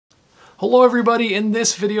Hello everybody, in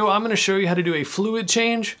this video I'm going to show you how to do a fluid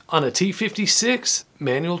change on a T56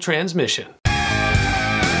 manual transmission.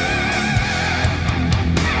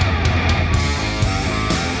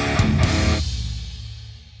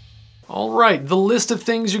 Alright, the list of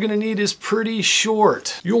things you're going to need is pretty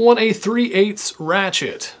short. You'll want a 3/8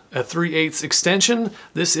 ratchet, a 3/8 extension.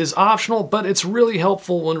 This is optional, but it's really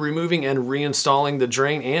helpful when removing and reinstalling the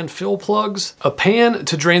drain and fill plugs. A pan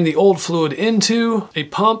to drain the old fluid into. A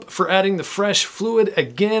pump for adding the fresh fluid,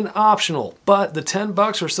 again optional, but the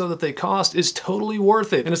 $10 or so that they cost is totally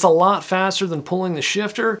worth it, and it's a lot faster than pulling the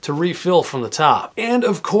shifter to refill from the top. And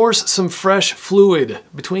of course, some fresh fluid,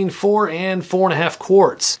 between 4 and 4.5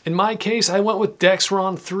 quarts. In my case, I went with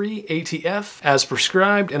Dexron 3 ATF as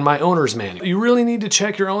prescribed in my owner's manual. You really need to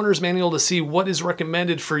check your owner's manual to see what is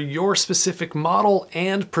recommended for your specific model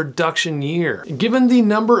and production year. Given the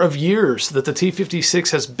number of years that the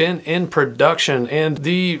T56 has been in production and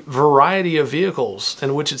the variety of vehicles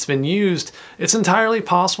in which it's been used, it's entirely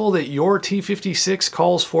possible that your T56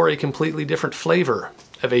 calls for a completely different flavor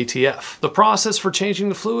of ATF. The process for changing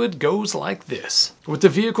the fluid goes like this. With the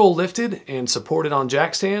vehicle lifted and supported on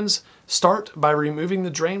jack stands, start by removing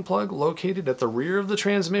the drain plug located at the rear of the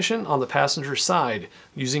transmission on the passenger side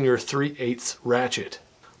using your 3/8 ratchet.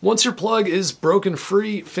 Once your plug is broken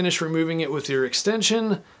free, finish removing it with your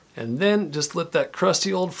extension, and then just let that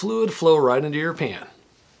crusty old fluid flow right into your pan.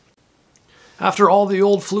 After all the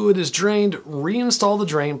old fluid is drained, reinstall the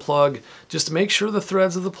drain plug. Just make sure the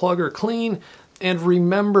threads of the plug are clean. And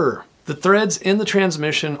remember, the threads in the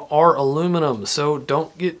transmission are aluminum, so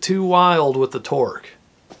don't get too wild with the torque.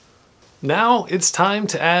 Now it's time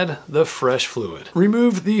to add the fresh fluid.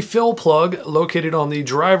 Remove the fill plug located on the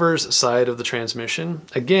driver's side of the transmission,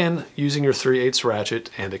 again using your 3/8 ratchet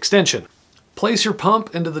and extension. Place your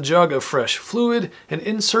pump into the jug of fresh fluid and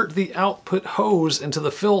insert the output hose into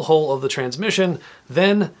the fill hole of the transmission,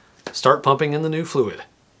 then start pumping in the new fluid.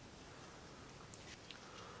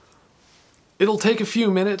 It'll take a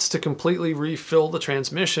few minutes to completely refill the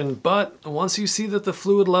transmission, but once you see that the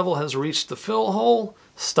fluid level has reached the fill hole,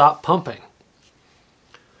 stop pumping.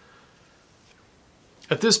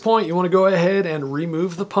 At this point, you want to go ahead and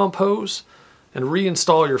remove the pump hose and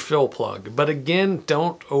reinstall your fill plug, but again,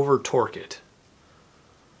 don't over torque it.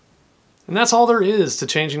 And that's all there is to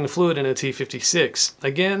changing the fluid in a T56.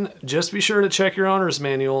 Again, just be sure to check your owner's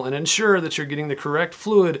manual and ensure that you're getting the correct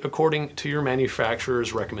fluid according to your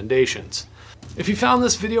manufacturer's recommendations. If you found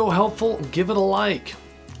this video helpful, give it a like.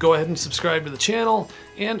 Go ahead and subscribe to the channel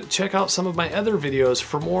and check out some of my other videos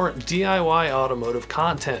for more DIY automotive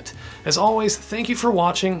content. As always, thank you for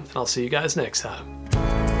watching, and I'll see you guys next time.